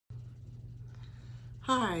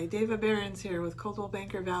Hi, Dava Behrens here with Coldwell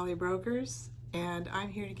Banker Valley Brokers, and I'm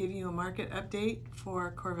here to give you a market update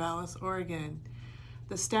for Corvallis, Oregon.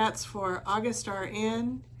 The stats for August are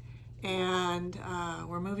in, and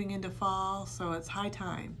we're moving into fall, so it's high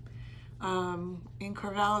time. In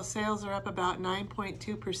Corvallis, sales are up about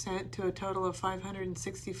 9.2% to a total of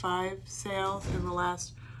 565 sales in the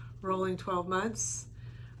last rolling 12 months.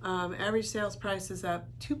 Average sales price is up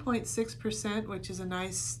 2.6%, which is a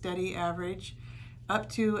nice steady average, up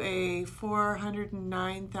to a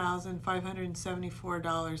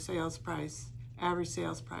 $409,574 sales price, average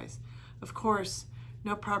sales price. Of course,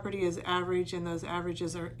 no property is average, and those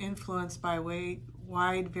averages are influenced by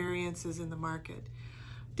wide variances in the market.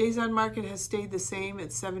 Days on market has stayed the same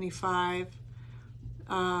at 75.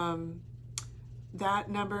 That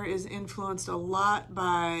number is influenced a lot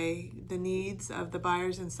by the needs of the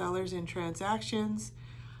buyers and sellers in transactions,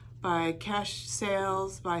 by cash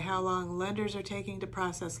sales, by how long lenders are taking to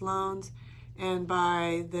process loans, and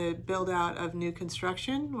by the build out of new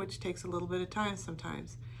construction, which takes a little bit of time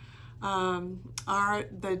sometimes. The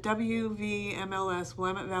WVMLS,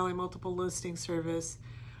 Willamette Valley Multiple Listing Service,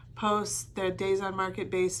 posts the days on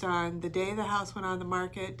market based on the day the house went on the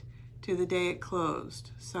market to the day it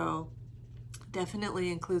closed. So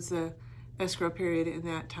definitely includes the escrow period in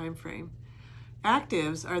that time frame.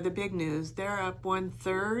 Actives are the big news. They're up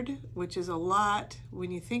 1/3, which is a lot when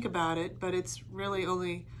you think about it, but it's really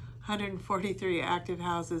only 143 active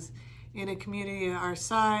houses in a community our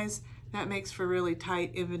size. That makes for really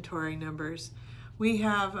tight inventory numbers. We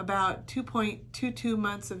have about 2.22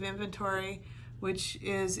 months of inventory, which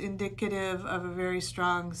is indicative of a very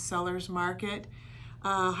strong seller's market.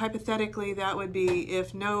 Hypothetically, that would be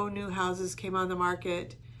if no new houses came on the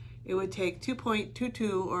market, it would take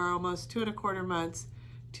 2.22 or almost 2.25 months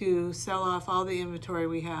to sell off all the inventory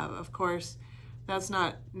we have. Of course, that's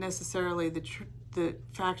not necessarily the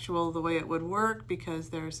factual the way it would work,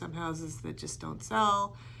 because there are some houses that just don't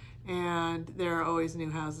sell, and there are always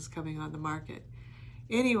new houses coming on the market.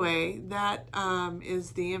 Anyway, that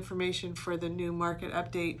is the information for the new market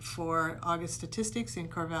update for August statistics in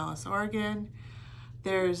Corvallis, Oregon.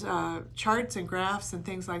 There's charts and graphs and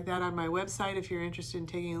things like that on my website. If you're interested in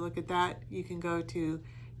taking a look at that, you can go to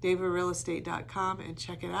davarealestate.com and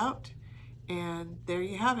check it out. And there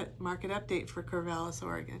you have it, market update for Corvallis,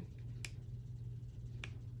 Oregon.